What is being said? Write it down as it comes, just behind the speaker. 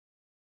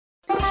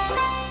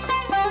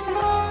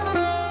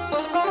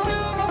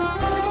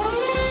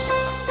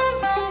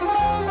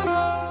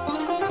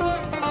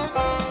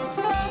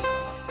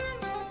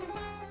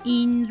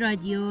این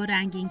رادیو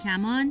رنگین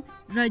کمان،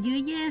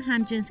 رادیوی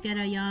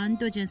همجنسگرایان،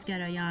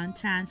 دوجنسگرایان،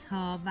 ترنس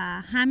ها و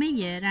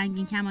همه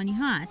رنگین کمانی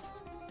ها است.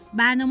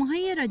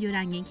 برنامه‌های رادیو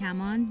رنگین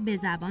کمان به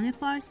زبان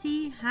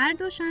فارسی هر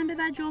دوشنبه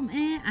و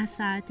جمعه از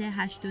ساعت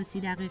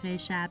 8:30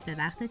 شب به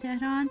وقت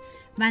تهران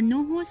و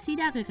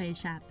 9:30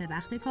 شب به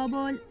وقت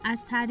کابل از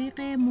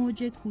طریق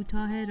موج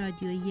کوتاه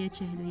رادیویی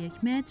 41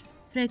 متر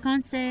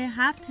فرکانس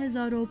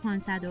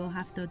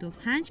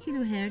 7575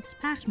 کیلوهرتز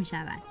پخش می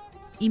شود.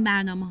 این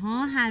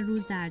برنامه‌ها هر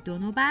روز در 2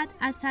 نوبت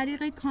از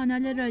طریق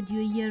کانال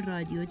رادیویی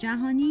رادیو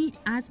جهانی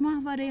از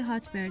ماهواره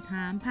هاتبرد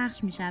هم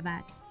پخش می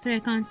شود.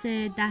 فرکانس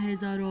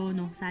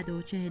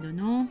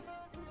 10949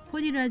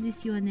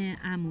 پولیرازیسیون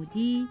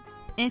عمودی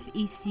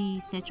FEC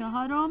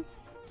 34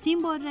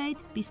 سیمبل ریت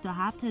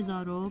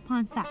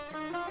 27500.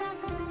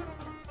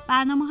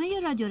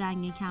 برنامه‌های رادیو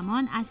رنگین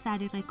کمان از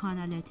طریق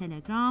کانال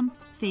تلگرام،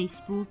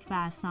 فیسبوک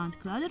و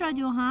ساندکلاد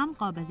رادیو هم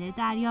قابل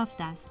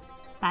دریافت است.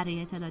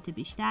 برای اطلاعات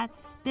بیشتر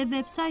به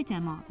وبسایت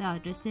ما به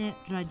آدرس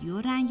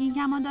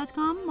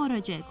radiorangin.com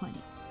مراجعه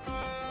کنید.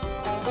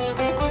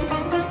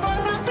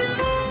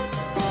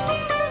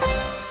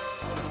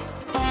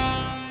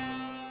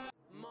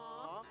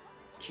 ما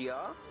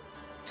کیا؟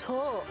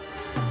 تو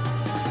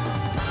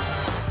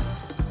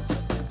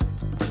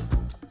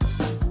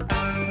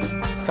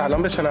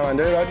سلام به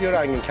شنونده رادیو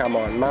رنگین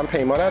کمان. من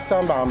پیمان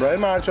هستم و همراه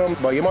مرجان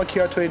با یه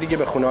ماکیاتوی دیگه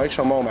به خونه‌های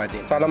شما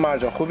اومدیم. سلام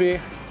مرجان، خوبی؟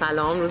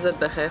 سلام، روزت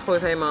بخیر. خوبی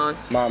پیمان؟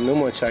 ممنون،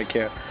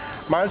 متشکرم.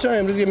 مرجان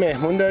امروز یه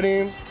مهمون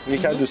داریم،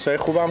 یکی از دوستای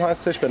خوبم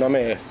هستش به نام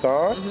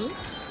احسان.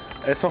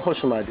 احسان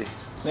خوش اومدی.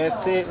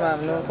 مرسی،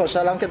 ممنون.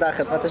 خوشحالم که در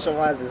خدمت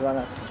شما عزیزان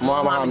هستم.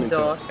 ما هم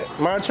همینطور.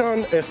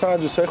 مرجان احسان از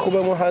دوستای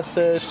خوبمون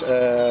هستش،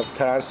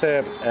 ترنس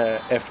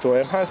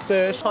F2M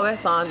هستش. خب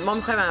احسان، ما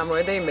می‌خوایم در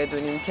مورد این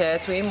بدونیم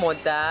که توی این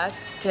مدت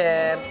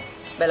که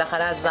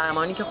بالاخره از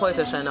زمانی که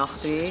خودتو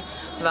شناختی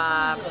و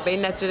به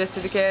این نتیجه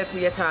رسیدی که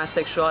توی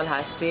ترنسکشوال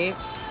هستی،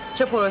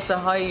 چه پروسه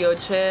هایی یا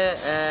چه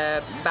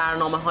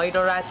برنامه هایی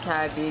رو رد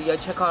کردی یا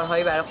چه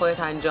کارهایی برای خودت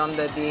انجام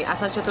دادی؟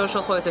 اصلا چطور شد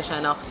خودت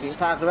شناختی؟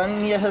 تقریبا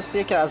این یه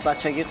حسیه که از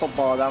بچگی خب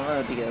با آدم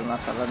دیگه،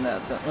 مثلا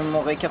اون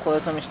موقعی که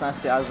خودتو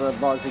میشناسی از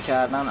بازی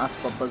کردن،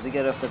 اسباب بازی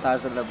گرفته،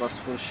 طرز لباس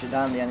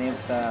پوشیدن، یعنی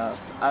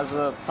از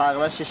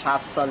تقریبا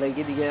 6-7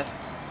 سالگی دیگه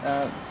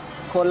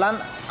کلا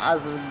از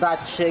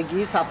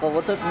بچگی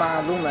تفاوتت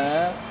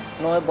معلومه،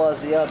 نوع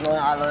بازیات، نوع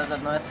علایقت،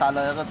 نوع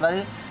سلایقت،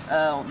 ولی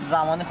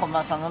زمانی خب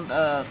مثلا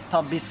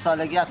تا 20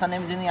 سالگی اصلا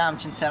نمیدونی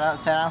همچین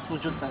ترنس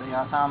وجود داره یا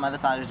اصلا عمل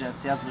تغییر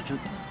جنسیت وجود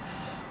داره.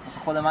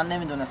 مثلا خود من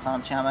نمیدونستم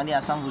همچین عملی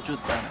اصلا وجود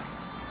داره.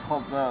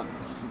 خب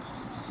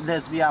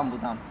لزبی هم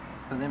بودم،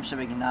 نمیشه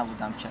بگی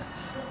نبودم که.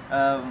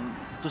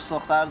 دوست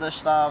دختر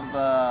داشتم،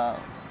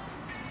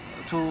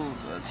 تو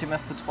تیم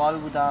فوتبال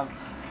بودم،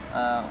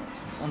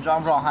 اونجا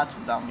هم راحت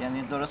بودم،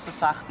 یعنی درست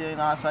سختی و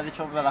اینا هست ولی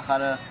چون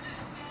بالاخره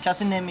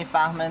کسی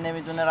نمیفهمه،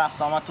 نمیدونه،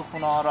 رفت آمد تو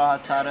خونه ها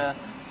راحت تره.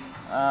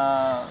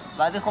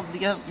 ولی خب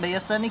دیگه به یه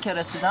سنی که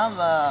رسیدم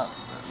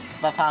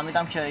و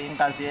فهمیدم که این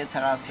قضیه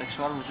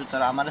ترنسکشوال وجود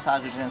داره، عمل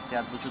تغییر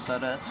جنسیت وجود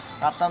داره،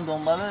 رفتم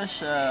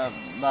دنبالش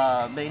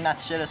و به این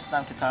نتیجه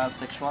رسیدم که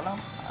ترنسکشوالم.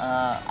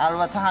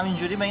 البته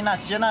همینجوری به این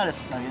نتیجه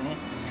نرسیدم، یعنی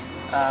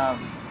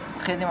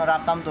خیلی من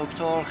رفتم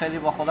دکتر، خیلی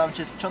با خودم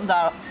چون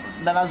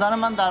به نظر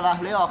من در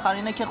وهله آخر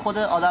اینه که خود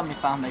آدم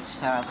میفهمه که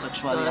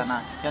ترنسکشوالی یا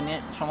نه. یعنی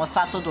شما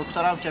 100 تا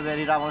دکتر هم که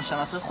بری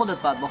روانشناس، خودت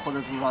باید با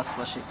خودت رو راست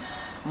باشی.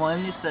 مهم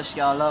نیستش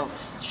که حالا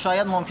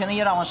شاید ممکنه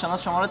یه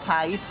روانشناس شما رو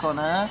تایید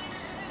کنه،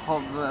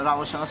 خب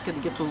روانشناس که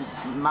دیگه تو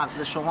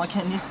مغز شما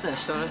که نیستش،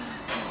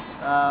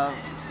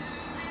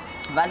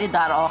 ولی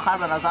در آخر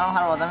به نظرم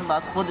هر آدمی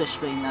باید خودش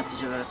به این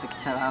نتیجه برسه که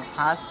ترنس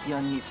هست یا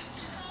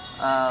نیست.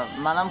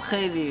 منم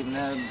خیلی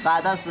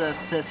بعد از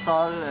 3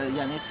 سال،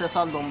 یعنی 3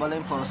 سال دنبال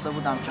این پروسه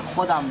بودم که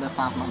خودم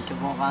بفهمم که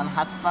واقعا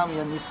هستم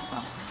یا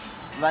نیستم،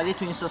 ولی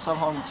تو این 3 سال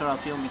هورمون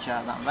تراپی رو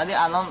میکردم، ولی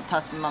الان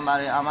تصمیمم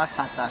برای عمل 100%.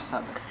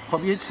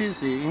 خب یه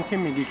چیزی این که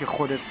میگی که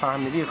خودت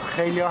فهمیدی،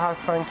 خیلی ها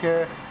هستن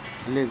که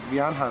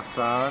لزبیان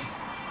هستن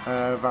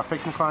و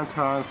فکر میکنن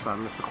ترنسن،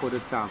 مثل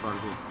خودت که اول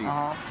گفتی،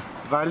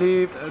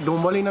 ولی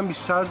دنبال اینم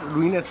بیشتر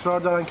روی این اصرار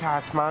دارن که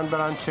حتما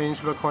برن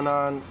چینج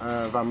بکنن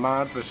و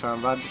مرد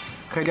بشن و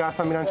خیلی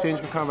اصلا میرن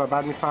چینج میکنن و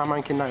بعد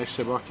میفهمن که نه،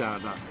 اشتباه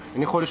کردن،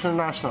 یعنی خودشون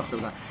رو نشناخته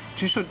بودن.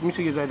 چی شد؟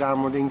 میشه یه ذره در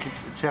مورد اینکه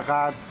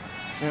چقدر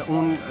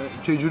اون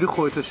چجوری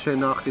خودت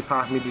شناختی،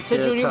 فهمیدی که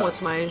چجوری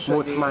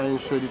مطمئن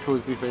شدی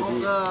توضیح بدی؟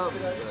 خب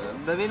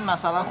ببین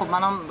مثلا خب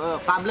منم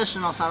قبلش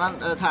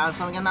مثلا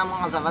ترنس میگن نه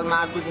ما از اول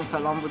مرد بودیم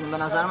فلان بودیم، به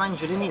نظر من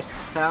اینجوری نیست.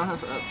 ترنس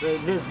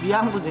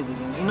لزبیان بودی دیگه،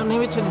 اینو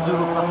نمیتونی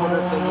دروغ به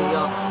خودت بگی،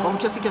 یا با اون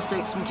کسی که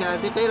سکس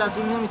میکردی غیر از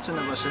این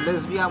نمیتونه باشه،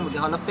 لزبیان بودی.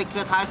 حالا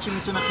فکرت هرچی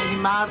میتونه خیلی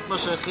مرد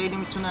باشه، خیلی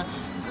میتونه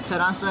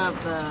ترنس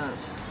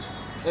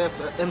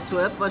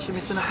M2F باشه،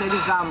 میتونه خیلی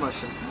زن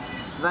باشه،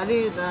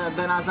 ولی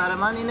به نظر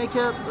من اینه که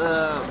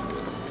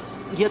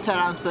یه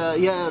ترنس،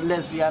 یه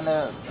لزبیان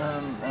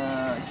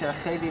که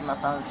خیلی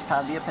مثلا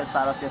طبیعی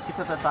پسراست یا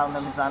تیپ پسر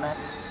نمیزنه،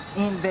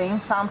 این به این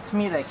سمت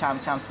میره کم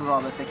کم تو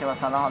رابطه که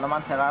مثلا حالا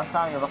من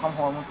ترنسم یا بخوام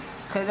هورمون.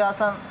 خیلی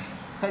اصلا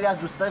خیلی از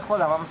دوستای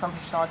خودم هم مثلا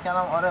پیشنهاد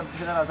کردم آره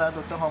زیر نظر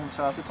دکتر هورمون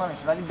تراپی کنیش،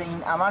 ولی به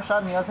این عمل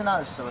شاید نیازی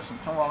نداشته باشیم،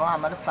 چون واقعا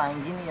عمل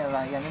سنگینیه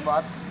و یعنی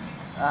باید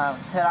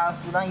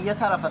ترنس بودن یه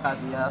طرف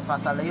قضیه است،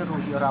 مسئله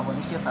روحی و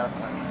روانیش یه طرف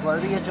قضیه است.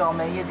 وارد یه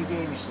جامعه دیگه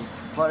میشی،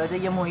 وارد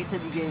یه محیط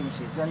دیگه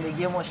میشی،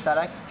 زندگی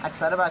مشترک.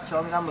 اکثر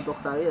بچه‌ها میرن با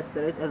دخترای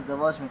استریت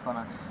ازدواج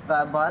میکنن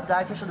و باید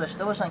درکشو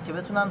داشته باشن که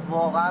بتونن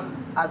واقعا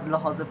از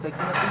لحاظ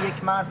فکری مثل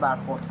یک مرد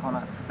برخورد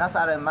کنن. نه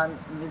سر من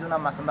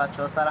میدونم مثلا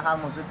بچه‌ها سر هر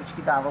موضوع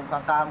کوچیکی دعوا میکنن،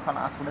 قهر میکنن،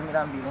 از خونه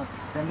میرن بیرون.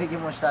 زندگی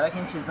مشترک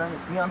این چیزا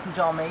نیست. میان تو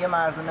جامعه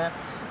مردونه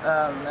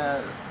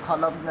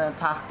حالا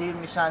تحقیر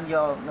میشن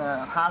یا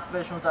حرف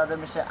بهشون زده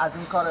میشه، از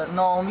این کار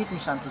ناامید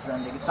میشن، تو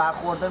زندگی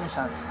سرخورده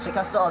میشن،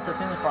 شکست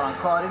عاطفی میخورن،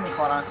 کاری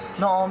میخورن،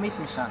 ناامید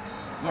میشن.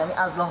 یعنی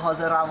از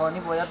لحاظ روانی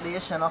باید به یه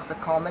شناخت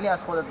کاملی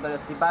از خودت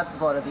برسی، بعد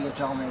وارد یه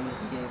جامعه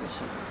دیگه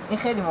بشی. این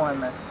خیلی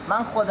مهمه.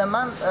 من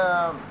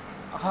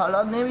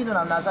حالا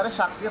نمیدونم، نظر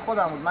شخصی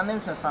خودم بود، من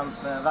نمیتونستم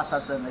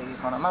وسط زندگی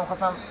کنم. من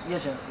می‌خواستم یه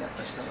جنسیت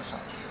داشته باشم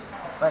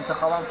و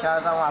انتخابم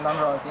کردم و الان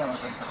راضیم از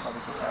انتخابی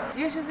که کردم.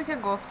 یه چیزی که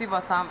گفتی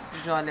واسم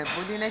جالب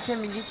بود اینه که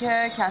میگی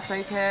که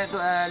کسایی که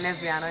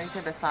لزبیانایی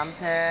که به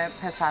سمت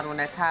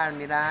پسرونه تر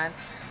میرن،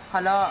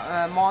 حالا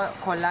ما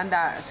کلا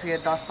توی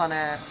داستان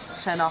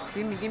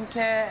شناختی میگیم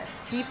که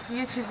تیپ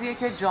یه چیزیه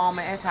که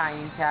جامعه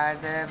تعیین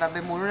کرده و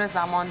به مرور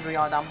زمان روی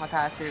آدم ها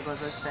تاثیر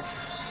گذاشته.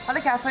 حالا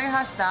کسایی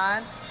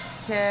هستن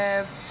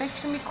که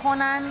فکر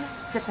میکنن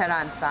که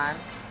ترنسن،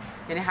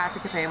 یعنی حرفی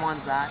که پیمان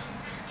زد،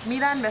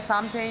 میرن به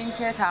سمت این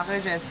که تغییر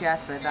جنسیت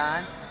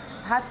بدن،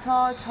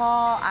 حتی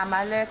تا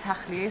عمل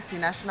تخلیه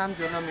سینه‌شون هم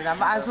جلو میرن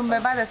و از اون به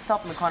بعد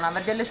استاپ میکنن و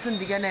دلشون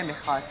دیگه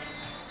نمیخواد.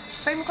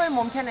 فکر می‌کنی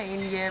ممکنه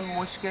این یه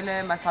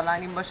مشکل مثلا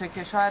این باشه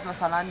که شاید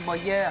مثلا با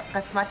یه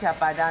قسمتی از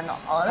بدن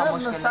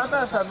مشکل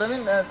داشته؟ 100%.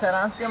 ببین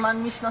ترنسی من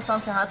میشناسم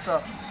که حتی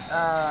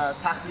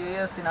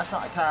تخلیه سینه‌شو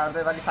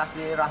کرده ولی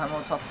تخلیه رحم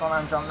و تافکان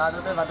انجام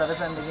نداده و داره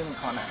زندگی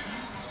میکنه.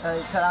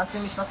 ترنسی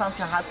میشناسم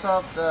که حتی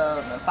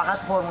فقط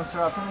هورمون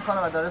تراپی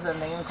میکنه و داره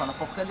زندگی میکنه.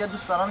 خب خیلی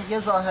دوست دارم یه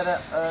ظاهر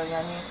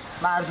یعنی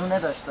مردونه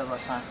داشته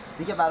باشن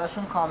دیگه،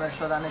 براشون کامل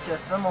شدن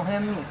جسم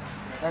مهم نیست،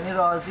 یعنی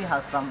راضی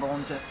هستم با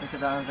اون جسمی که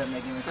دارن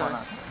زندگی میکنن.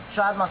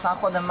 شاید مثلا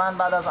خود من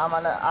بعد از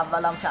عمل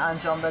اولم که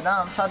انجام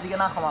بدم شاید دیگه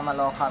نخوام عمل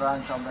آخر رو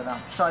انجام بدم،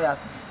 شاید.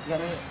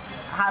 یعنی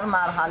هر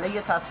مرحله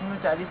یه تصمیم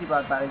جدیدی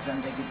باید برای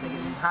زندگی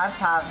بگیریم. هر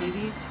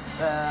تغییری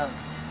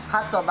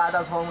حتی بعد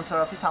از هورمون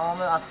تراپی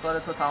تمام افکار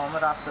تو، تمام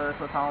رفتار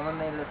تو، تمام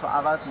میل تو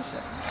عوض میشه.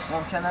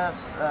 ممکنه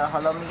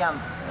حالا میگم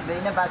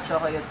بین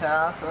بچه‌های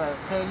ترنس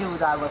خیلی رو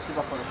درواسی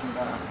با خودشون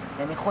دارن،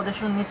 یعنی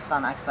خودشون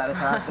نیستن. اکثر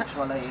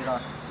ترنسکشوالای ایران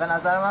به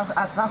نظر من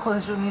اصلا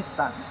خودشون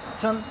نیستن،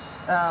 چون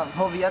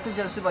هویت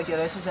جنسی با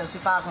گرایش جنسی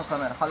فرق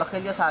میکنه. حالا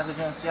خیلی‌ها تغییر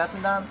جنسیت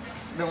میدن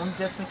به اون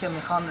جسمی که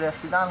میخوان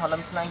رسیدن، حالا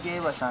میتونن گی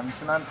باشن،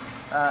 میتونن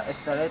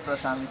استریت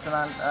باشن،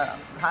 میتونن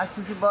هر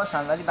چیزی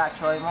باشن، ولی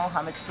بچهای ما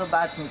همه چیزو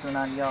بد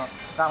میدونن یا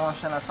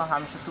روانشناسا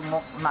همیشه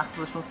تو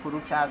مغزشون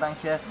فرو کردن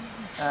که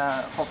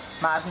خب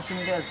مرد میشی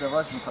میری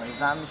ازدواج میکنی،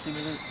 زن میشی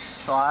میری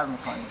شوهر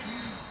میکنی.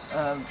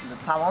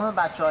 تمام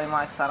بچهای ما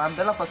اکثرا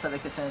بلافاصله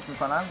که چنج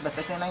میکنن به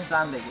فکر اینن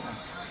زن بگیرن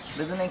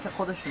بدون اینکه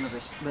خودشونو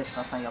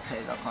بشناسن یا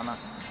پیدا کنن.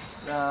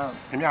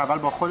 یعنی اول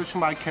با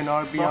خودشون باید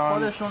کنار بیان، با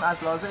خودشون از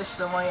لحاظ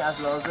اجتماعی، از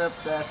لحاظ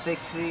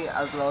فکری،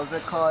 از لحاظ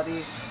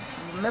کاری.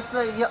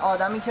 مثل یه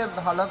آدمی که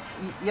حالا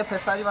یه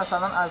پسری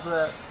مثلا از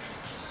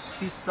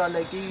 20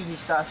 سالگی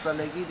 18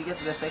 سالگی دیگه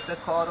به فکر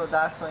کار و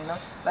درس و اینا،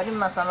 ولی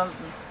مثلا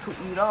تو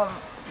ایران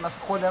مثلا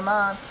خود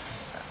من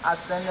از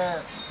سن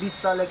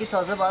 20 سالگی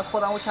تازه باید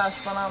خودم رو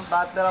کشف کنم،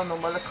 بعد برم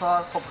دنبال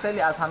کار. خب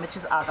خیلی از همه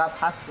چیز عقب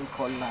هستیم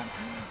کلا.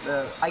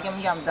 اگه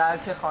میگم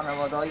درک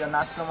خانواده‌ها یا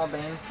نسل ما به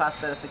این سطح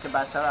برسه که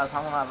بچه رو از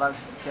همون اول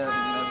که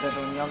به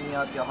دنیا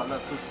میاد یا حالا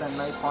تو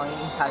سنای پایین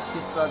این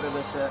تشخیص داده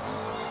بشه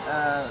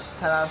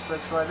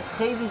ترنسکشوال،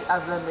 خیلی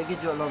از زندگی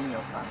جلو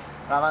میافتن.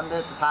 روند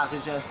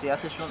تغییر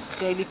جنسیتشون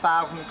خیلی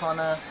فرق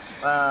میکنه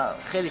و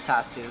خیلی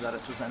تاثیر داره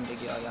تو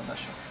زندگی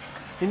آیندهشون.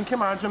 اینی که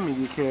مرجع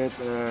میگی که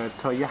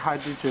تا یه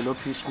حدی جلو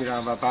پیش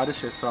میرن و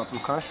بعدش حساب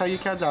میکنن، شاید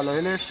یکی از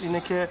دلایلش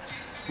اینه که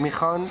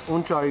میخوان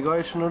اون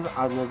جایگاهشون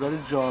رو از نظر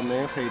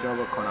جامعه پیدا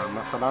بکنن.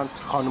 مثلا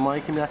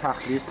خانمایی که میرن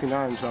تخلیه سینه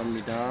انجام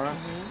میدن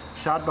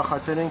شاید به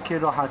خاطر اینکه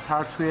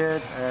راحت‌تر توی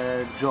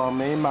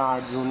جامعه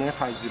مردونه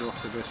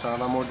پذیرفته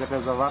بشن و مورد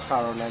قضاوت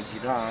قرار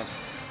نگیرن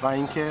و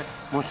اینکه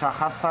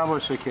مشخص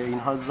نباشه که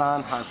اینها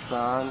زن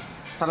هستن.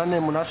 مثلا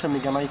نمونهشو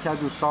میگم، من یکی از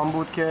دوستان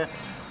بود که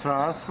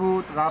ترنس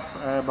بود، رفت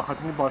به خاطر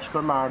اینکه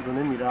باشگاه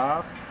مردونه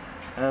میرفت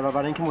و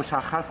برای اینکه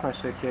مشخص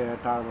نشه که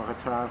در واقع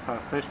ترنس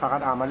هستش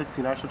فقط عمل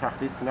سینه‌ش و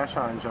تخلیه سینه‌ش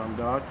رو انجام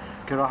داد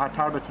که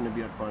راحت‌تر بتونه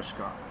بیاد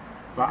باشگاه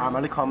و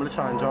عمل کاملش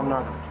رو انجام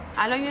نداد.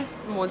 الان یه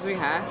موضوعی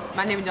هست،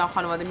 من نمیدونم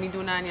خانواده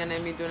میدونن یا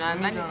نمیدونن.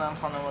 میدونم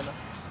خانواده.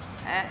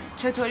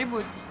 چطوری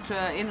بود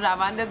این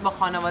روندت با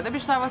خانواده؟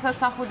 بیشتر واسه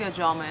سخت بود یا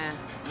جامعه؟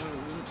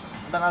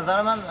 به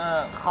نظر من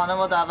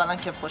خانواده اولا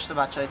که پشت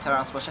بچهای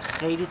ترنس باشه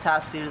خیلی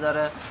تاثیر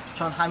داره،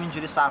 چون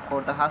همینجوری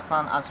سرخورده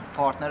هستن از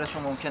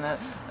پارتنرشون، ممکنه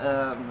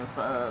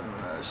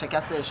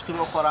شکست عشقی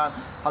بخورن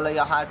حالا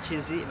یا هر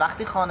چیزی.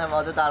 وقتی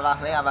خانواده در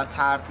وهله اول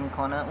طرد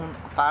میکنه، اون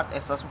فرد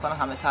احساس میکنه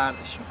همه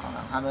طردش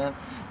میکنن، همه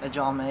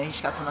جامعه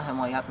هیچ کس اونو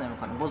حمایت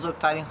نمیکنه.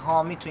 بزرگترین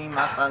حامی تو این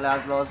مسئله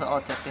از لحاظ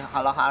عاطفی،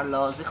 حالا هر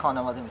لحاظی،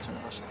 خانواده میتونه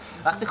باشه.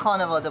 وقتی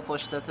خانواده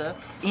پشتته،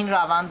 این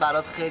روند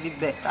برات خیلی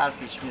بهتر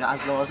پیش میره. از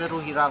لحاظ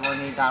روحی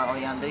روانی در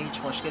آینده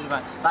هیچ مشکلی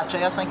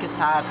بچه‌ای هستن که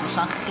طرد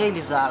میشن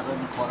خیلی ضربه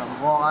میخورن،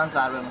 واقعا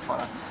ضربه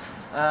میخورن.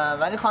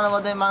 ولی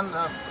خانواده من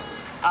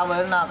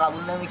اوایل نه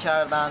قبول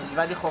نمی‌کردن،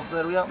 ولی خب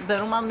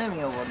بروم هم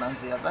نمی آوردن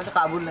زیاد، ولی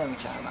قبول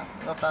نمی‌کردن.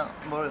 گفتن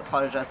برو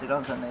خارج از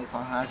ایران زندگی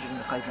کن، هر جوری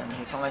می‌خوای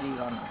زندگی کن، ولی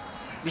ایران نه.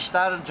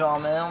 بیشتر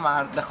جامعه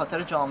و به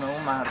خاطر جامعه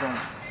و مردم،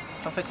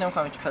 چون فکر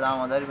نمی‌کنم هیچ پدر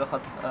مادری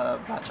بخواد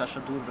بچه‌شو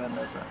دور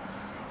بندازه.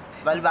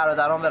 ولی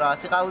برادرام به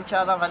راحتی قبول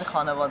کردن، ولی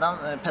خانواده‌ام،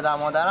 پدر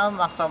مادرم،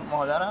 مثلا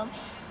مادرم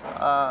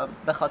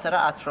به خاطر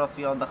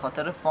اطرافیان، به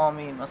خاطر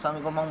فامیل مثلا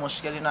میگم ما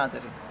مشکلی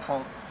نداریم،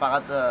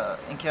 فقط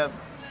اینکه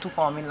تو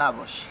فامیل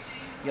نباشی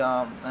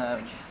یا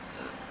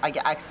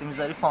اگه عکسی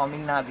میذاری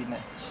فامیل نبینه،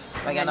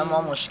 وگرنه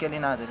ما مشکلی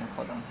نداریم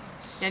خودمون.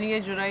 یعنی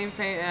یه جورایی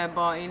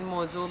با این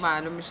موضوع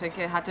معلوم میشه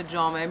که حتی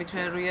جامعه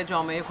میتونه روی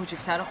جامعه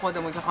کوچیک‌تر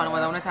خودمون که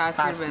خانواده‌مون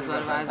تاثیر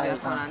بذاره و اذیت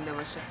کننده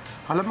باشه.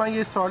 حالا من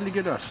یه سوال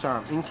دیگه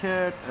داشتم،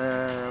 اینکه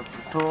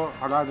تو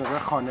حالا از نظر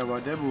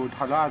خانواده بود،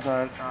 حالا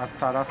از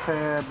طرف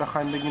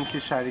بخوایم بگیم که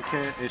شریک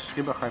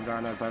عشقی بخوایم در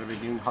نظر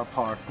بگیریم، ها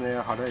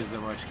پارتنر، حالا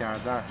ازدواج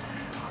کردن،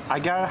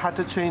 اگر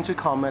حتی چینج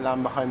کاملا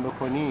بخوایم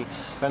بکنی،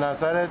 به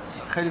نظرت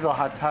خیلی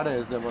راحت‌تر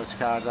ازدواج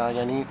کردن؟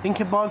 یعنی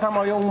اینکه بازم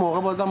آیا اون موقع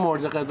بازم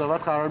مورد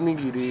قضاوت قرار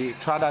میگیری؟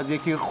 شاید از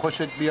یکی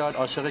خوشت بیاد،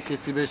 عاشق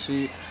کسی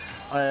بشی،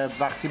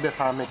 وقتی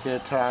بفهمه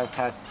که ترنس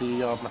هستی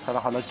یا مثلا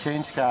حالا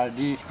چینج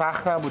کردی،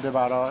 سخت نبوده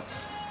برات؟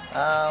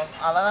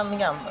 اولا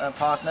میگم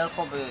پارتنر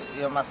خب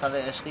یا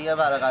مسئله عشقیه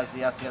برای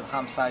قضیه است، یا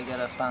همسر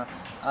گرفتن،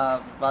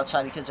 باید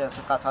شریک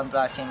جنسی قطعا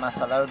درک این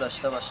مسئله رو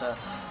داشته باشه.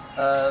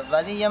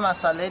 ولی یه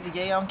مسئله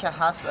دیگه هم که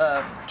هست،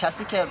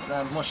 کسی که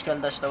مشکل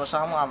داشته باشه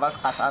همون اول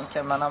قطعا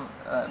که منم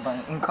با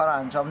این کار رو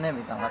انجام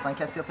نمیدم، قطعا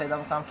کسی رو پیدا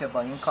میکنم که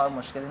با این کار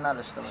مشکلی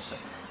نداشته باشه.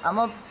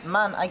 اما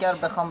من اگر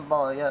بخوام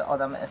با یه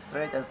آدم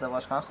استریت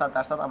ازدواج کنم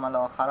 100% عمل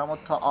آخرم رو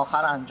تا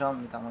آخر انجام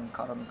میدم و این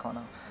کار رو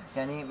میکنم.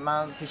 یعنی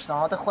من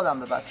پیشنهاد خودم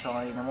به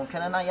بچه‌ها اینه،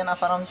 ممکنه نه یه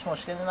نفرم هیچ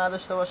مشکلی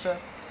نداشته باشه،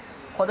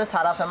 خود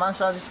طرف من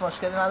شاید هیچ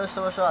مشکلی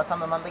نداشته باشه و اصلا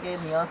به من بگه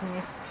نیازی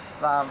نیست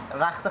و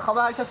رخت خواب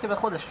هر کس که به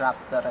خودش ربط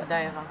داره.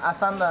 دقیقاً.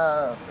 اصلا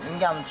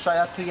میگم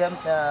شاید توی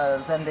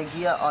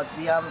زندگی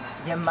عادی هم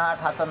یه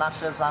مرد حتی نقش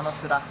زن رو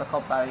توی رخت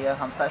خواب برای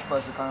همسرش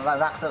بازی کنه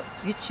و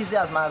هیچ چیزی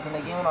از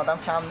مردونگی اون آدم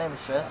کم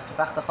نمیشه،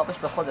 رخت خوابش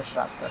به خودش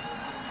ربط داره.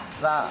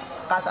 و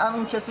قطعا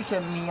اون کسی که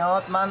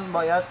میاد من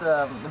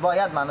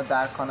باید منو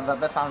درک کنه و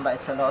بفهم و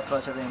اطلاعات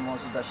راجع به این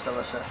موضوع داشته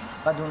باشه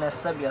و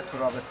دونسته بیاد تو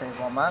رابطه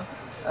با من.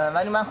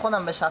 ولی من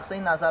خودم به شخصه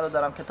این نظر رو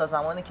دارم که تا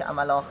زمانی که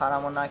عمل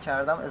آخرمو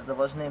نکردم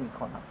ازدواج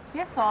نمی‌کنم.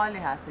 یه سوالی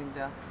هست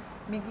اینجا،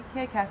 میگی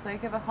که کسایی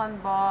که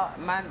بخوان با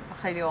من،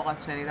 خیلی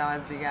اوقات شنیدم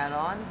از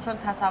دیگران، چون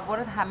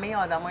تصورت همه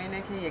آدم‌ها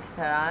اینه که یک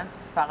ترنس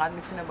فقط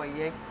میتونه با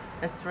یک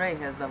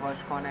استریت ازدواج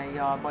کنه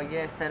یا با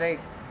یه استریت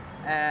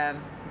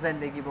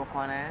زندگی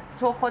بکنه.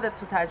 تو خودت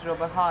تو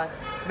تجربه ها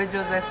به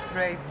جز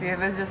استریت،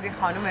 به جز یه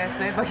خانم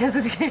استریت با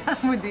کسی دیگه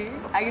هم بودی؟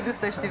 اگه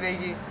دوست داشتی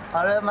بگی.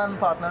 آره من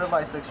پارتنر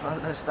بایسکشوال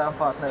داشتم،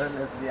 پارتنر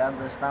لزبیان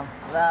داشتم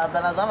و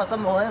به نظرم اصلا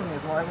مهم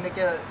نیست، مهم اینه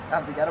که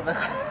همدیگه رو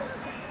بخوام.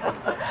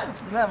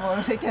 نه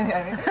مهم اینه که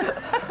یعنی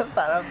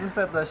طرف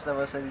دوستت داشته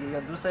باشه دیگه، یا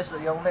دوستش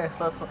یا اون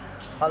احساس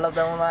حالا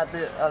به اون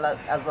حالا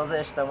از لحاظ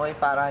اجتماعی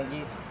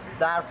فرهنگی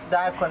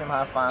درک کنیم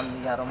حرف هم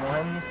دیگه رو،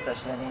 مهم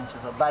نیستش. یعنی این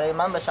چیزا برای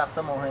من به شخص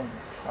مهم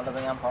نیست. حالا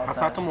بگم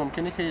پارتنر حتی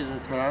ممکنه که یه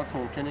ترنس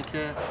ممکنه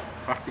که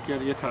وقتی که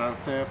یه ترنس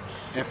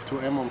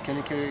F2M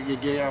ممکنه که یه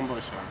گی هم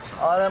باشه.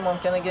 آره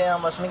ممکنه گی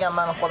هم باشه. میگم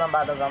من خودم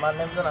بعد از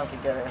عمل نمیدونم که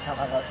گریش هم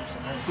عوض میشه.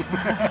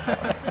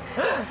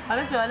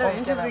 حالا جالبه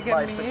این چیزی که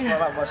میگی.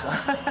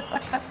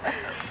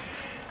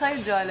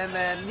 خیلی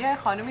جالبه. یه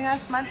خانومی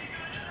هست من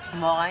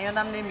واقعا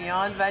یادم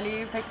نمیاد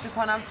ولی فکر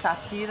میکنم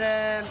سفیر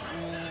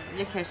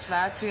یک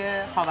کشور توی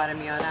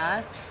خاورمیانه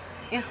است.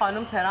 این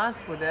خانم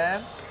ترنس بوده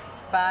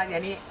و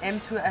یعنی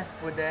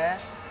M2F بوده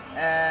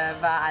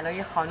و الان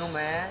یه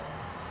خانومه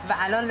و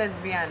الان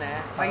لزبیانه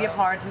و یه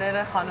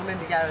پارتنر خانوم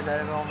دیگر رو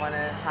داره به عنوان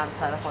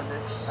همسر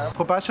خودش.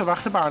 خب بچه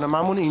وقت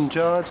برنامه‌مون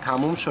اینجا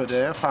تموم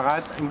شده،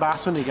 فقط این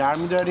بحث رو نگه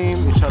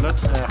می‌داریم. انشالله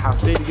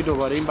هفته دیگه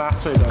دوباره این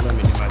بحث رو ادامه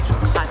میدیم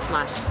بچه.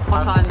 حتما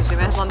خوشحال میشیم،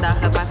 احسان در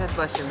خدمتت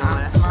باشیم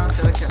دوباره. حتما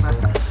چرا که نه.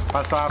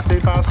 پس هفته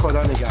بعد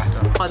خدا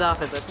نگهدار.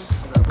 خداحافظتون.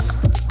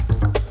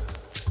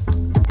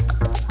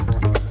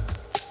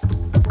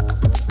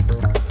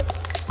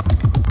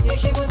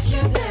 یکی بود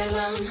که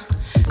دلم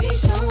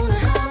پیش اون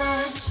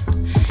همش،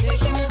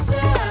 یکی مثل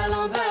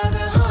الان بعد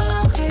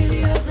حالم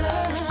خیلی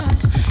ازش،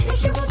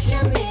 یکی بود که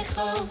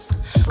میخواست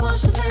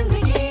باشه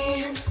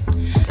زندگیم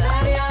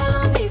ولی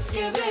الان نیست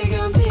که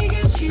بگم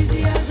دیگه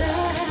چیزی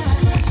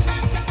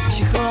ازش.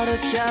 چی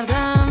کارت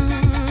کردم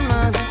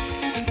من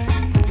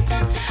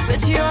به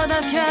چی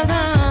عادت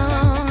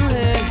کردم،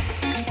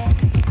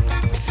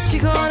 چی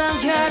کارم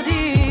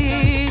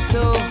کردی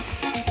تو،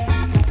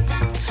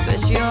 به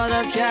چی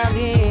عادت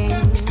کردی،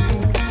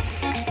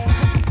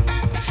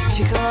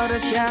 چی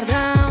کارت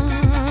کردم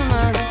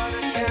من،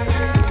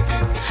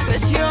 به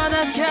چی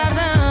عادت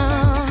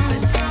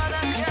کردم،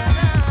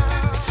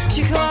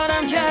 چی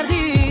کارم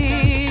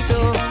کردی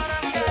تو،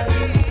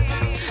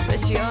 به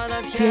چی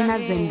عادت کردی. بیاین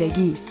از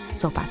زندگی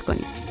صحبت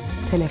کنیم.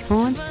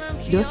 تلفن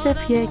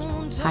 201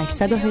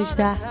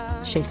 818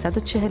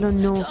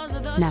 649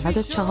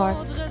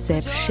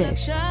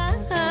 9406.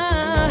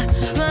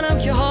 منم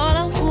که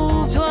حالم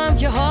خوب، تو هم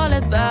که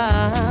حالت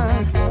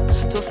بد،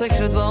 تو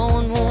فکرت با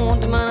اون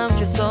موند، منم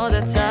که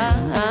ساده تر.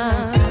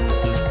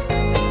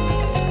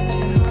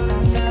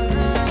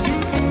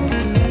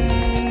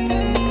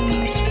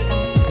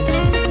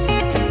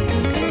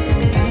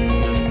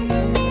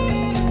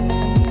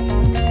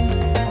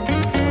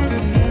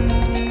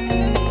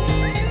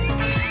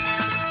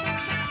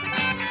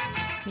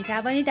 می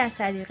توانید از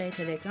طریق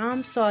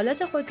تلگرام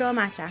سوالات خود را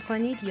مطرح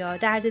کنید یا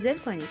درد دل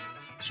کنید.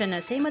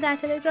 شناسه ما در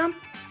تلگرام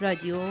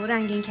رادیو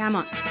رنگین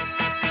کمان.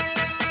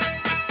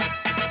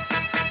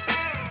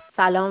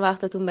 سلام،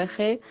 وقتتون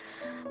بخیر.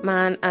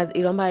 من از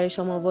ایران برای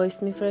شما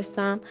وایس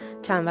میفرستم.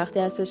 چند وقتی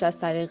هستش از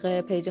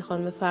طریق پیج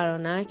خانم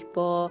فرانک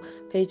با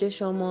پیج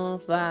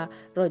شما و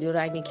رادیو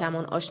رنگین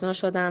کمان آشنا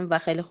شدم و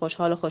خیلی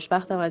خوشحال و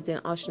خوشبختم از این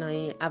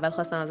آشنایی. اول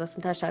خواستم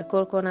ازتون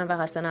تشکر کنم و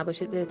خسته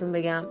نباشید بهتون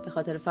بگم به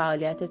خاطر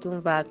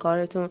فعالیتتون و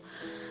کارتون.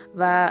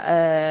 و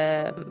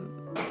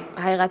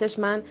حقیقتش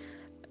من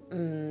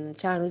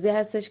چند روزی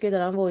هستش که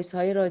دارم وایس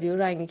های رادیو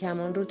رنگین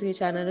کمان رو توی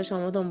چنل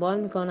شما دنبال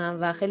میکنم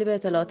و خیلی به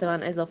اطلاعات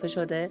من اضافه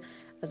شده.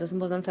 ازتون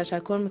بازم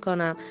تشکر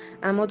میکنم.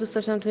 اما دوست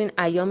داشتم تو این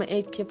ایام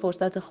عید که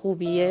فرصت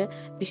خوبیه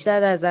بیشتر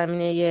در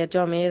زمینه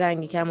جامعه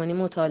رنگین کمانی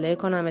مطالعه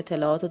کنم،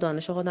 اطلاعات و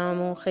دانش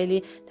خودمو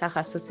خیلی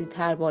تخصصی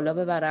تر بالا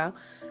ببرم.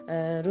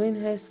 روی این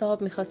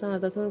حساب میخواستم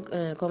ازتون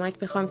کمک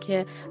بخوام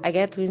که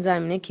اگر تو این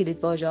زمینه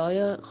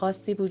کلیدواژه‌های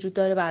خاصی وجود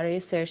داره برای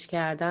سرچ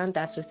کردن،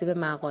 دسترسی به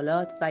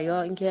مقالات و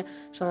یا اینکه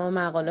شما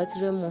مقالاتی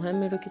رو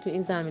مهمی رو که تو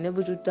این زمینه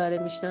وجود داره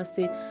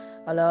میشناسید،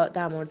 حالا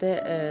در مورد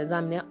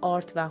زمینه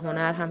آرت و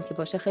هنر هم که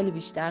باشه خیلی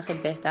بیشتر، خیلی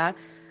بهتر،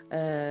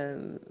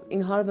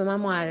 اینها رو به من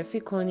معرفی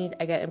کنید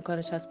اگر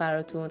امکانش هست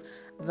براتون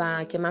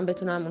و که من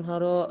بتونم اونها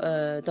رو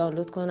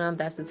دانلود کنم،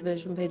 دسترسی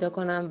بهشون پیدا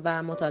کنم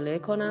و مطالعه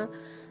کنم.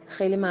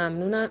 خیلی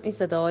ممنونم. این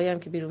صداهایی هم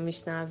که بیرون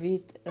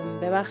میشنوید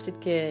ببخشید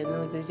که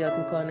نویز ایجاد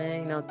میکنه،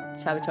 اینا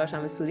شب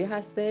چهارشنبه سوری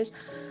هستش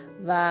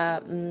و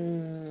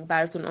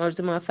براتون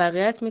آرزوی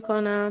موفقیت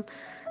میکنم.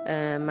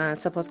 من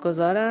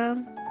سپاسگزارم.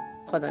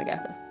 خدا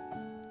نگهدار.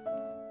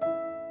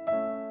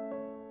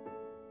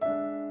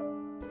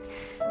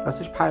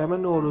 راستش پیام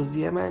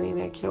نوروزی من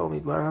اینه که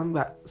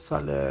امیدوارم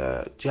سال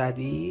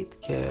جدید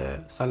که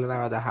سال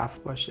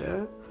 97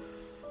 باشه،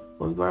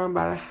 امیدوارم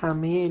برای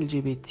همه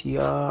LGBT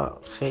ها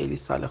خیلی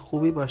سال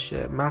خوبی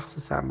باشه،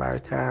 مخصوصا برای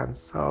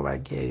ترنس ها و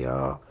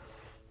گیا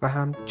و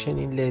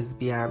همچنین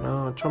لزبیان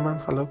ها. چون من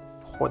حالا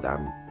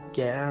خودم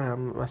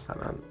گیم،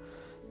 مثلا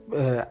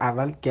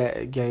اول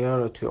گیا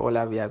رو توی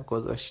اولویت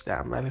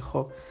گذاشتم، ولی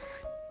خب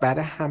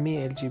برای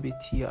همه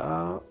LGBT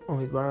ها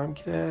امیدوارم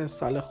که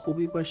سال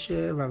خوبی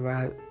باشه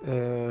و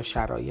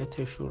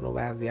شرایطشون و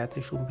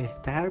وضعیتشون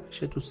بهتر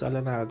بشه تو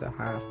سال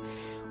 97.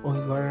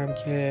 امیدوارم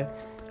که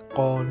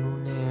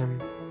قانون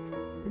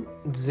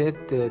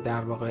ضد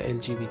در واقع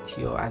LGBT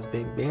ها از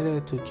بین بره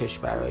تو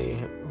کشورهای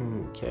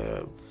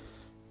که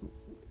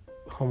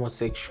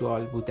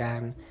هموسکسوال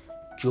بودن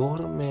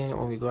جرمه.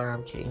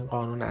 امیدوارم که این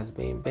قانون از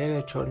بین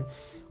بره، چون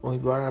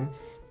امیدوارم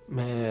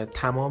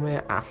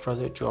تمام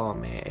افراد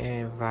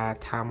جامعه و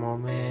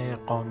تمام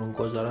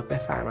قانونگذارا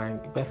بفهمن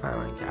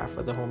که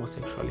افراد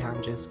هموسکسوالی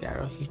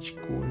همجنسگرا هیچ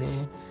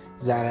گونه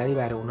ضرری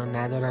برای اونا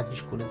ندارن،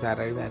 هیچ گونه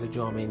ضرری برای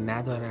جامعه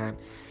ندارن،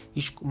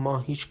 ما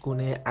هیچ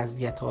گونه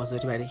اذیت و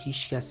آزاری برای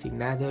هیچ کسی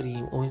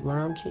نداریم.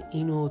 امیدوارم که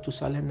اینو تو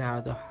سال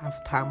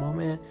 97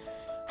 تمام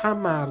هم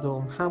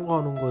مردم، هم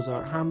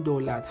قانونگذار، هم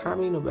دولت، هم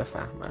اینو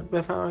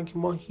بفهمن که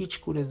ما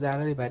هیچ گونه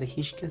ضرری برای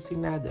هیچ کسی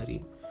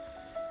نداریم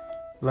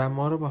و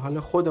ما رو به حال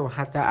خودمون،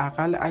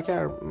 حداقل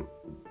اگر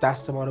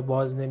دست ما رو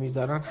باز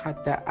نمیذارن،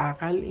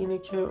 حداقل اینه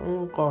که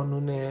اون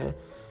قانون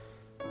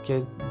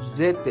که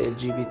ضد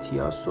LGBT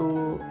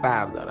هاستو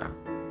بردارن،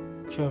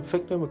 که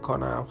فکر نمی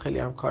کنم خیلی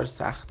هم کار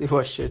سختی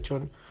باشه،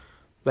 چون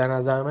به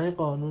نظر من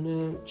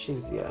قانون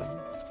چیزیه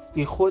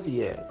بی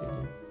خودیه.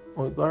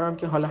 امیدوارم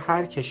که حالا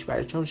هر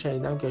کشوری، چون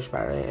شنیدم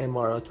کشورهای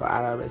امارات و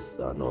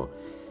عربستان و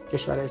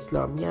کشور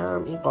اسلامی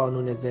هم این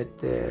قانون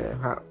ضد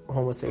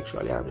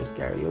هموسکسوالی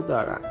همجنسگرایی رو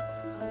دارن،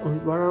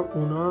 امیدوارم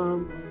اونا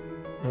هم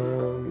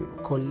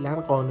کلا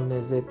قانون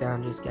ضد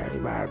همجنسگرایی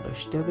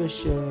برداشته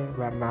بشه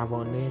و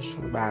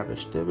موانعشون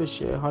برداشته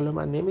بشه. حالا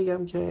من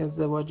نمیگم که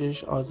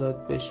ازدواجش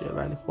آزاد بشه،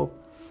 ولی خب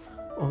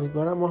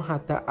امیدوارم ما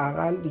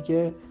حداقل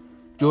دیگه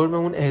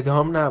جرممون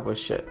اعدام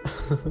نباشه.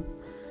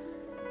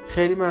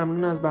 خیلی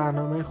ممنون از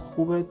برنامه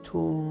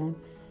خوبتون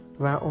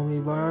و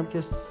امیدوارم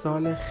که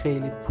سال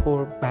خیلی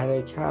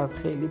پربرکت،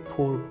 خیلی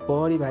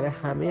پرباری برای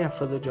همه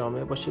افراد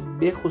جامعه باشه،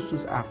 به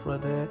خصوص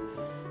افراد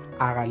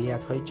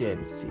اقلیت‌های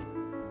جنسی.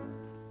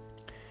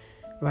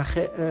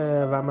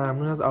 و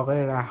ممنون از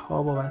آقای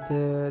رها بابت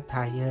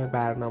تهیه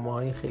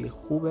برنامه‌های خیلی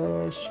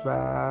خوبش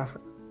و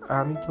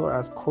همینطور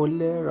از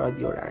کل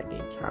رادیو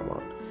رنگین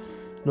کمان.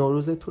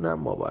 نوروزتونم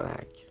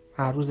مبارک.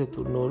 هر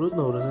روزتون نوروز،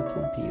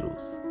 نوروزتون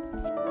پیروز.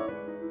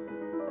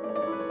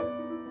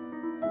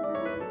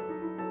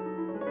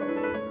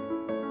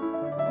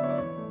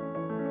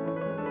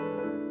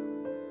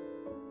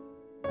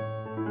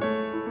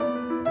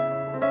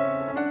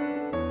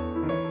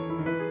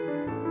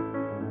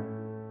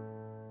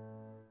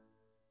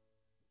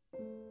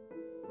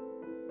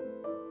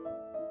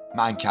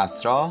 من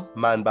کسرا.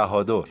 من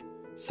بهادر.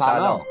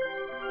 سلام.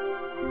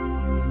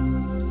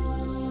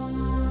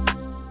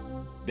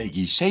 به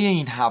گیشه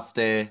این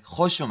هفته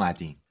خوش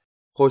اومدین.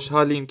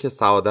 خوشحالیم که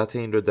سعادت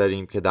این رو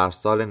داریم که در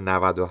سال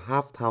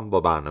 97 هم با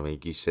برنامه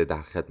گیشه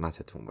در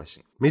خدمتتون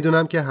باشیم.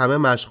 میدونم که همه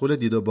مشغول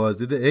دید و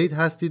بازدید عید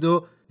هستید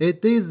و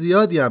عده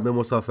زیادی هم به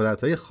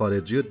مسافرت‌های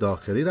خارجی و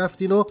داخلی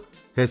رفتین و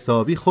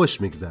حسابی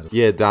خوش میگذره.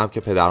 یه عده هم که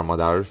پدر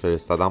مادر رو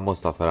فرستادن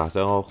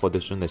مسافرت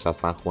خودشون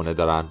نشستن خونه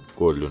دارن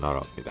گلدونا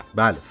را میدن.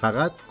 بله،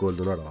 فقط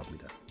گلدونا را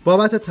میدن.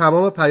 بابت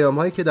تمام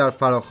پیام‌هایی که در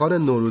فراخوان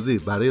نوروزی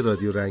برای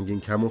رادیو رنگین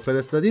کمان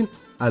فرستادین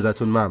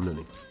ازتون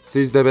ممنونیم.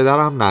 13 به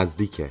درم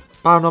نزدیکه.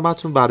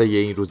 برنامه‌تون برای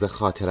این روز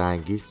خاطره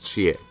انگیز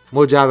چیه؟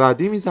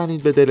 مجردی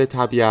میزنید به دل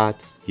طبیعت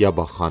یا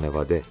با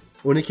خانواده؟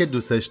 اونی که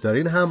دوستش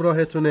دارین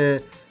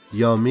همراهتونه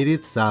یا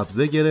میرید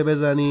سبزه گره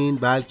بزنین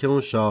بلکه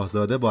اون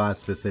شاهزاده با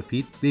اسب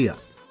سپید بیاد؟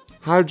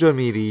 هر جا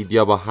میرید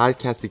یا با هر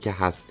کسی که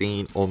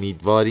هستین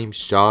امیدواریم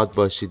شاد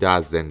باشید و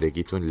از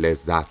زندگیتون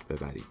لذت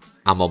ببرید،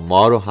 اما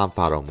ما رو هم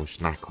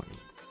فراموش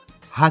نکنید.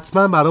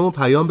 حتما برامون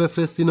پیام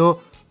بفرستین و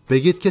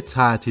بگید که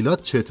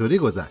تعطیلات چطوری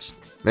گذشت.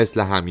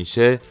 مثل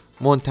همیشه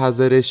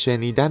منتظر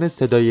شنیدن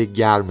صدای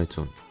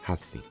گرمتون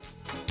هستیم.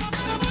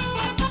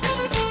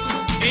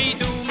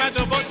 عید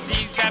اومد و با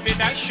 13 به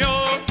در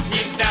شد،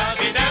 13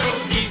 به در و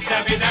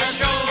 13 به در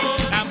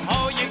شد،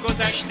 غم‌های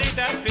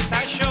گذشته دست به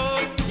سر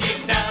شد،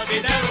 13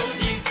 به در و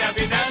 13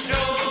 به در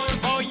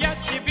شد، باید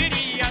که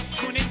بری از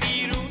خونه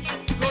بیرون،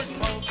 گل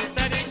پا به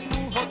سر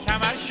کوه و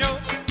کمر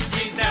شد،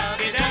 13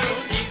 به در و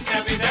 13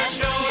 به در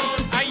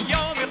شد،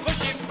 ایام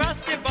خوش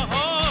فصل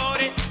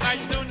بهاره،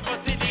 مجنون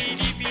واسه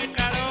لیلی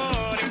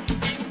بیقراره،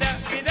 13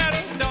 به در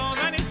و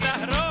دامن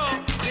صحرا،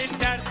 دل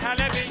در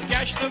طلب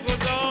گشت و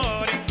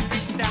گذاره،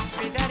 13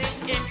 به در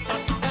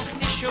امسال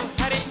وقت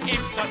شوهر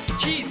امسال،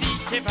 چیزی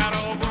که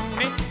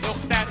فراوونه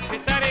دختر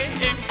پسر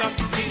امسال،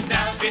 13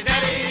 به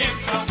در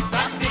امسال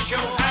وقت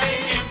شوهر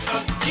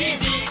امسال،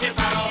 چیزی که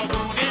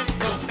فراوونه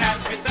دختر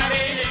پسر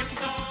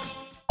امسال.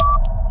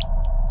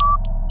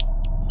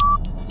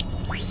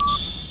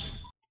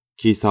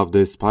 کیس آف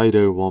د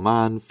سپایدر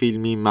وومن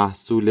فیلمی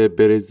محصول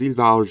برزیل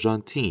و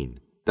آرژانتین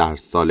در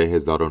سال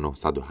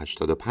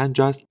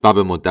 1985 است و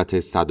به مدت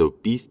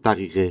 120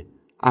 دقیقه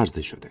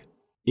عرضه شده.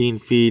 این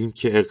فیلم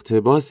که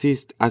اقتباسی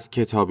است از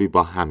کتابی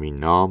با همین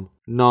نام،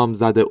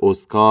 نامزد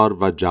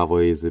اسکار و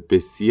جوایز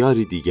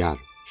بسیاری دیگر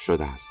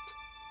شده است.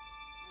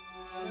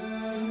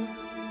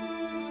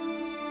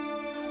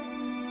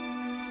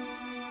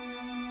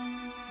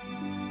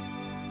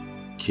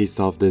 کیس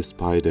آف د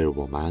سپایدر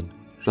وومن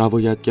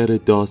روایتگر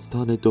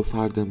داستان دو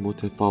فرد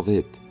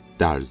متفاوت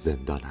در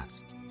زندان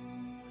است.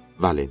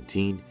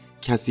 ولنتین،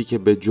 کسی که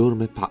به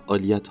جرم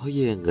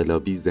فعالیت‌های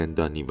انقلابی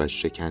زندانی و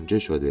شکنجه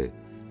شده،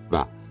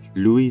 و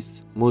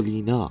لوئیس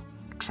مولینا،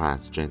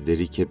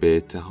 ترانسجندری که به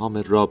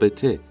اتهام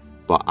رابطه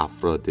با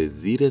افراد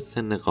زیر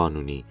سن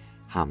قانونی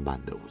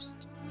همبند اوست.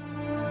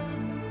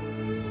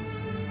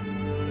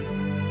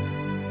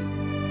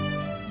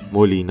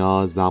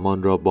 مولینا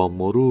زمان را با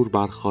مرور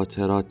بر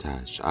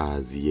خاطراتش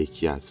از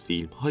یکی از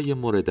فیلم‌های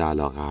مورد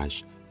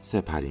علاقه‌اش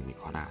سپری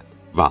می‌کند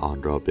و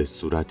آن را به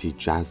صورتی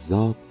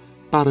جذاب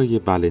برای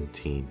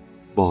ولنتین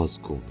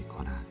بازگو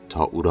می‌کند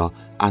تا او را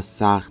از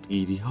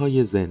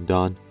سختگیری‌های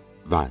زندان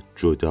و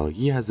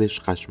جدایی از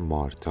عشقش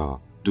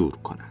مارتا دور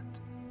کند.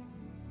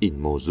 این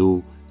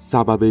موضوع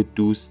سبب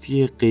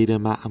دوستی غیر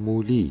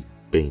معمولی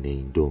بین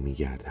این دو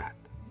می‌گردد.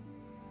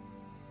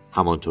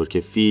 همانطور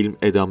که فیلم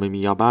ادامه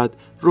می‌یابد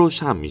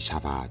روشن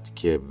می‌شود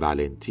که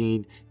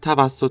ولنتین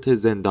توسط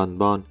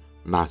زندانبان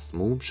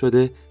مسموم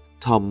شده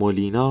تا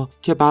مولینا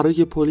که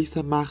برای پلیس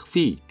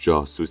مخفی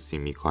جاسوسی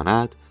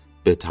می‌کند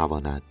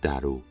بتواند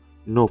در او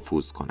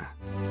نفوذ کند.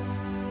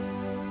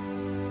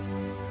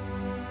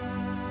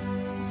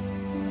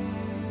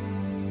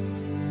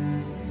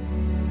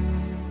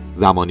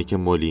 زمانی که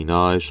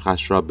مولینا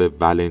عشقش را به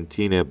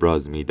ولنتین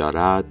ابراز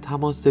می‌دارد،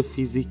 تماس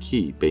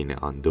فیزیکی بین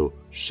آن دو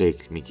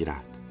شکل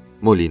می‌گیرد.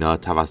 مولینا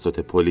توسط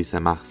پلیس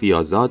مخفی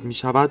آزاد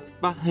می‌شود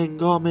و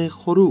هنگام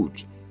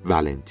خروج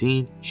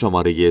ولنتین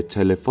شماره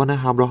تلفن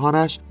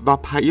همراهانش و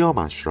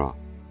پیامش را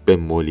به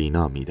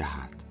مولینا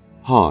می‌دهد.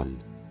 حال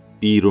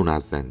بیرون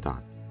از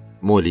زندان،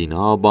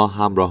 مولینا با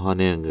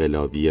همراهان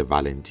انقلابی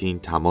ولنتین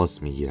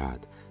تماس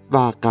می‌گیرد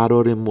و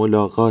قرار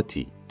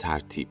ملاقاتی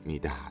ترتیب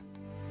می‌دهد.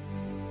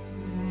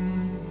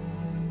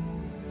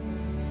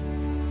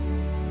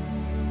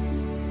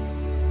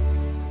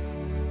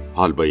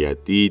 حال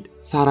باید دید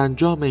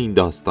سرانجام این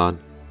داستان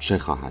چه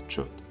خواهد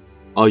شد.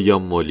 آیا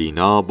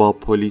مولینا با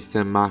پلیس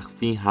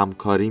مخفی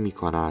همکاری می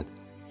کند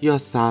یا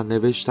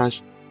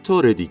سرنوشتش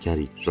طور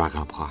دیگری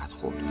رقم خواهد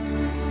خورد؟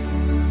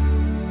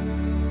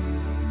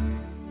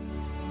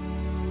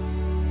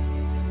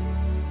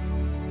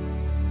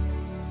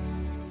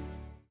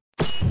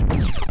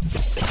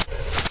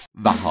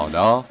 و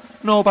حالا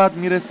نوبت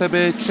میرسه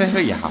به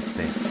چهره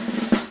هفته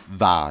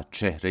و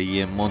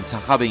چهره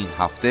منتخب این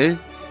هفته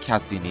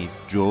کسی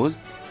نیست جز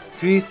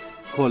کریس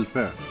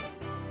کولفر.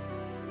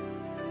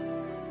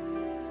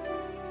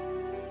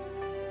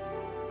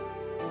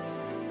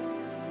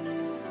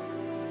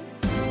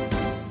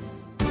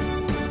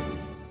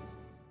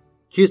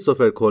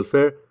 کریستوفر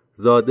کولفر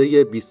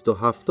زاده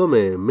 27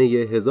 می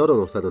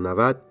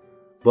 1990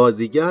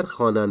 بازیگر،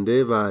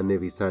 خواننده و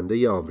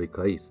نویسنده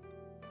آمریکایی است.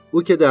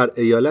 او که در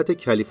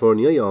ایالت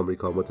کالیفرنیای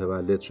آمریکا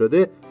متولد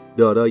شده،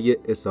 دارای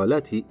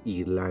اصالتی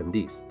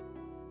ایرلندی است.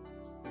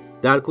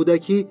 در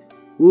کودکی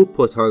او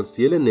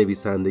پتانسیل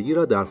نویسندگی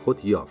را در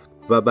خود یافت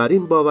و بر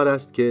این باور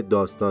است که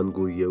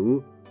داستانگویی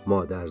او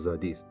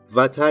مادرزادی است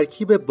و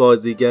ترکیب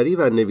بازیگری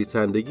و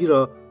نویسندگی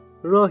را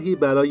راهی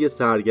برای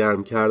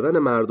سرگرم کردن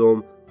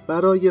مردم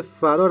برای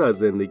فرار از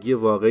زندگی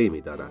واقعی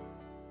می‌داند.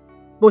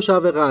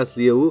 مشوق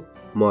اصلی او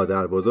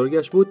مادر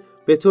بزرگش بود،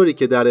 به طوری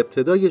که در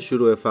ابتدای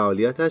شروع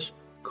فعالیتش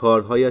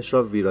کارهایش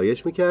را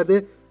ویرایش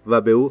می‌کرده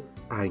و به او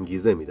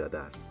انگیزه می‌داده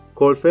است.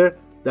 کولفر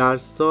در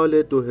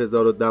سال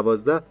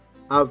 2012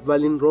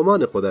 اولین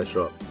رمان خودش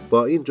را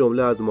با این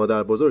جمله از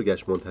مادر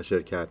بزرگش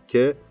منتشر کرد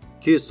که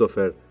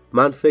کریستوفر،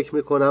 من فکر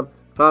می‌کنم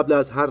قبل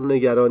از هر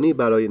نگرانی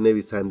برای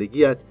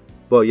نویسندگیت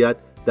باید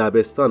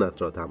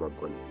دبستانت را تمام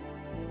کنی.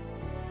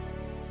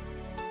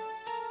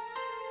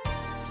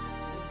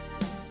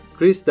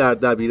 کریس در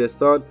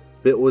دبیرستان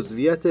به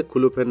عضویت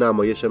کلوپ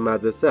نمایش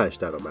مدرسه اش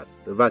درآمد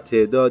و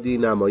تعدادی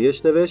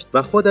نمایش نوشت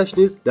و خودش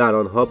نیز در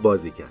آنها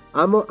بازی کرد.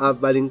 اما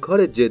اولین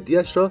کار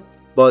جدیش را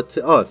با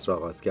تئاتر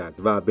آغاز کرد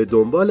و به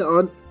دنبال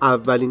آن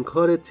اولین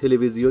کار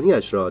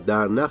تلویزیونیش را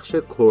در نقش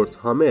کورت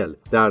هامل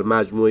در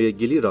مجموعه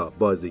گلی را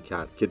بازی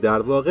کرد که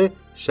در واقع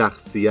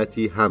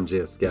شخصیتی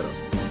همجنسگر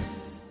است.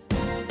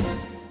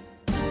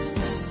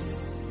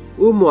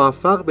 او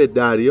موفق به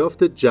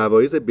دریافت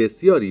جوایز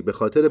بسیاری به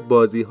خاطر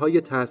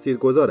بازی‌های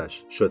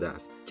تاثیرگذارش شده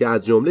است که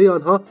از جمله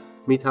آنها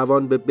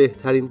میتوان به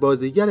بهترین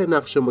بازیگر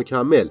نقش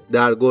مکمل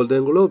در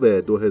گلدن گلوب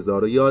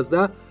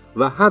 2011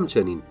 و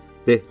همچنین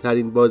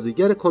بهترین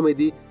بازیگر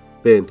کمدی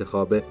به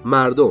انتخاب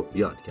مردم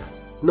یاد کرد.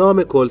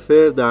 نام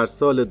کولفر در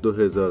سال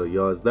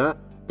 2011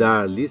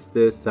 در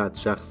لیست 100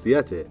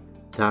 شخصیت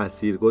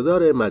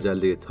تاثیرگذار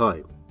مجله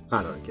تایم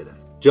قرار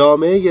گرفت.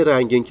 جامعه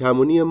رنگین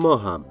کمانی ما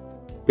هم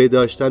به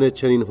داشتن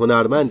چنین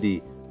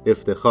هنرمندی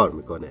افتخار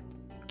میکنه.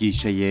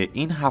 گیشه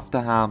این هفته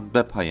هم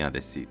به پایان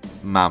رسید.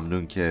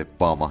 ممنون که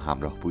با ما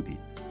همراه بودید.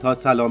 تا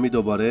سلامی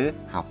دوباره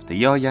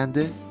هفته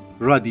آینده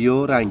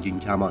رادیو رنگین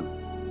کمان.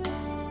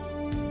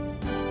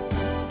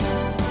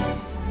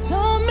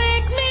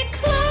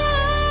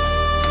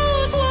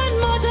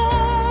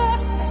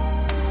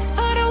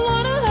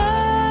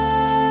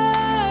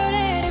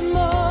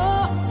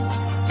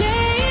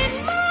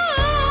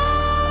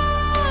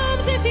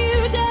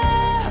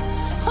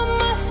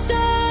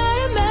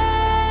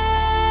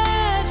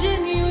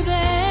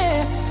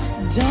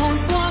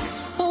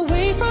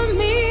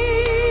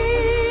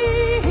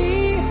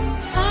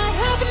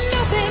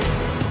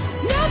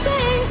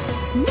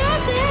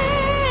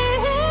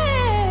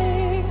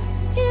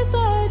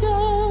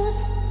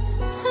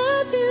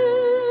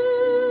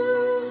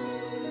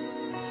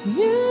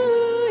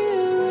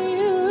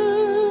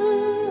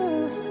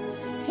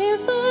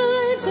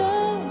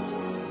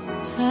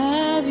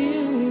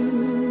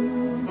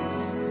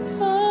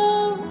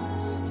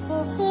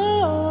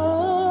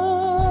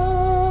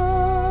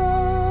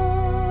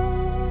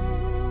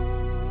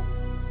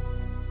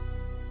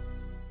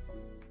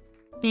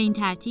 به این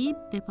ترتیب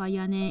به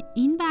پایان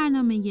این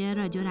برنامه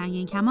رادیو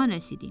رنگین کمان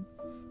رسیدیم.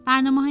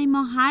 برنامه‌های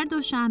ما هر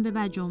دوشنبه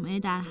و جمعه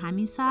در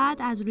همین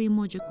ساعت از روی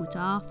موج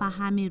کوتاه و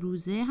همه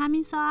روزه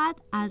همین ساعت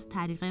از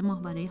طریق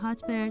ماهواره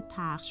هاتبرد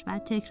پخش و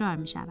تکرار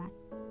می شود.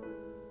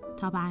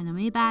 تا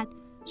برنامه بعد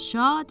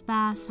شاد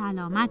و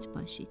سلامت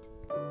باشید.